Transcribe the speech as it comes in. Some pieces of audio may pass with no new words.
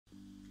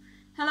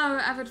Hello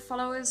avid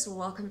followers,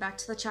 welcome back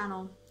to the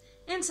channel.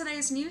 In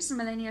today's news,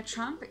 Melania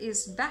Trump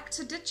is back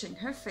to ditching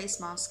her face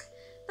mask.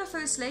 The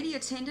First Lady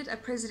attended a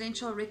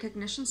presidential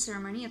recognition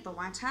ceremony at the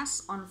White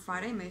House on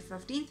Friday, May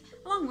 15th,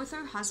 along with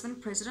her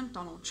husband, President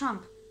Donald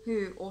Trump,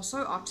 who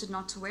also opted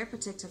not to wear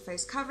protective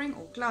face covering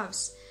or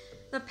gloves.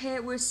 The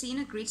pair were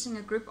seen greeting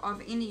a group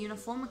of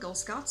in-uniform Girl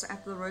Scouts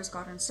at the Rose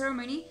Garden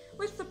ceremony,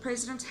 with the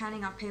president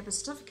handing out paper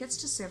certificates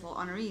to several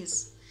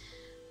honorees.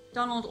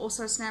 Donald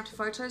also snapped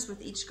photos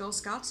with each Girl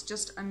Scout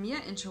just a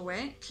mere inch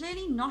away,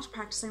 clearly not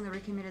practicing the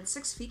recommended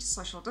 6 feet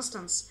social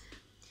distance.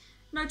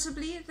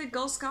 Notably, the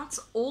Girl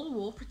Scouts all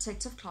wore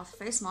protective cloth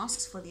face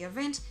masks for the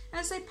event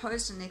as they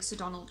posed next to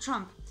Donald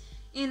Trump.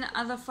 In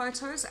other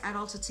photos,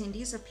 adult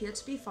attendees appear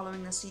to be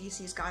following the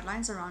CDC's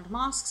guidelines around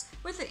masks,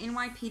 with the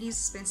NYPD's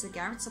Spencer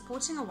Garrett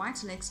supporting a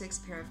white latex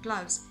pair of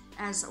gloves,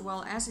 as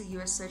well as the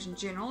US Surgeon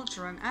General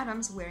Jerome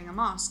Adams wearing a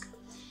mask.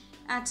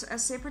 At a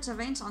separate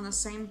event on the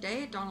same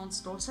day, Donald's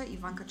daughter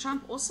Ivanka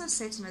Trump also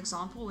set an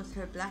example with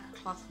her black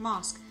cloth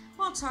mask,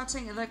 while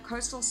touting the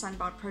coastal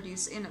sunbelt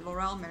produce in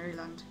Laurel,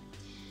 Maryland.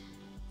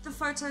 The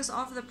photos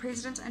of the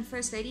President and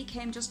First Lady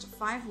came just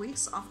 5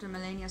 weeks after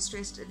Melania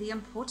stressed the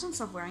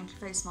importance of wearing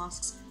face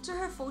masks to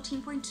her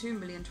 14.2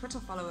 million Twitter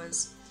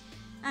followers.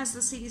 As the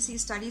CDC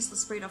studies the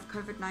spread of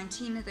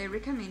COVID-19, they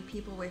recommend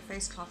people wear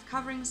face cloth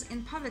coverings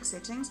in public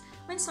settings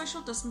when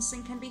social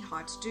distancing can be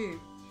hard to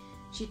do.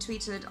 She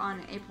tweeted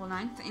on April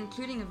 9th,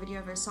 including a video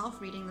of herself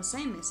reading the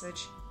same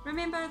message.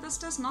 "Remember, this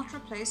does not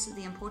replace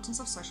the importance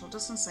of social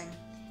distancing.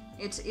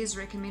 It is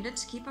recommended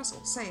to keep us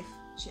all safe,"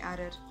 she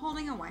added,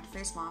 holding a white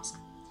face mask.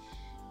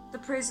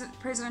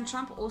 President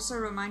Trump also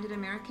reminded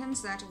Americans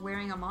that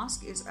wearing a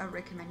mask is a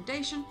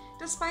recommendation,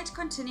 despite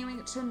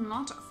continuing to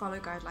not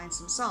follow guidelines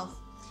himself.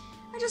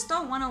 "I just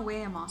don't want to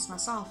wear a mask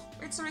myself.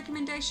 It's a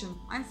recommendation.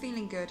 I'm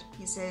feeling good,"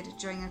 he said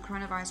during a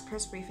coronavirus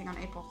press briefing on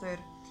April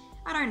 3rd.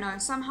 "I don't know,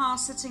 somehow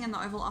sitting in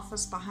the Oval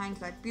Office behind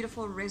that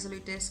beautiful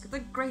Resolute desk, the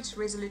great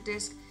Resolute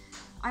desk,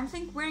 I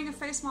think wearing a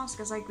face mask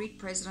as I greet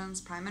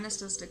presidents, prime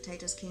ministers,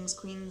 dictators, kings,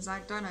 queens, I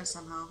don't know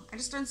somehow. I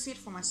just don't see it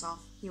for myself,"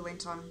 he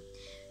went on.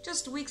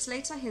 Just weeks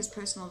later, his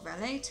personal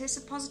valet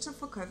tested positive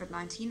for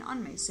COVID-19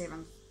 on May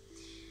 7th.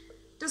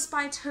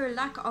 Despite her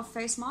lack of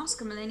face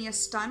mask, Melania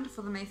stunned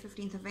for the May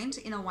 15th event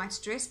in a white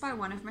dress by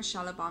one of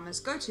Michelle Obama's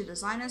go-to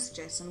designers,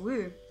 Jason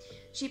Wu.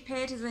 She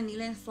paired the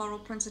knee-length floral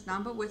printed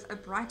number with a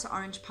bright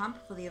orange pump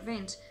for the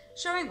event,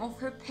 showing off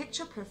her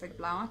picture-perfect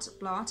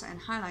blowout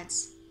and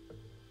highlights.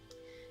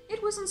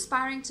 "It was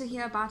inspiring to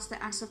hear about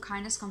the acts of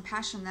kindness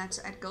compassion that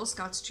at Girl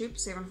Scouts Troop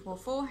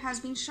 744 has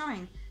been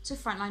showing to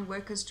frontline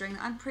workers during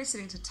the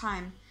unprecedented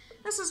time.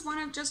 This is one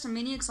of just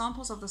many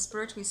examples of the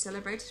spirit we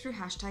celebrate through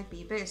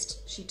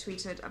 #BeBest," she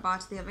tweeted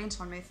about the event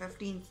on May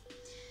 15th.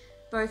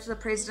 Both the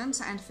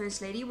President and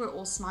First Lady were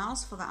all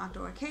smiles for the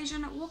outdoor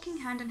occasion, walking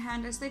hand in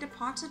hand as they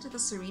departed the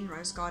serene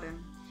Rose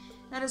Garden.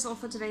 That is all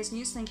for today's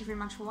news. Thank you very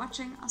much for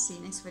watching. I'll see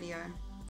you next video.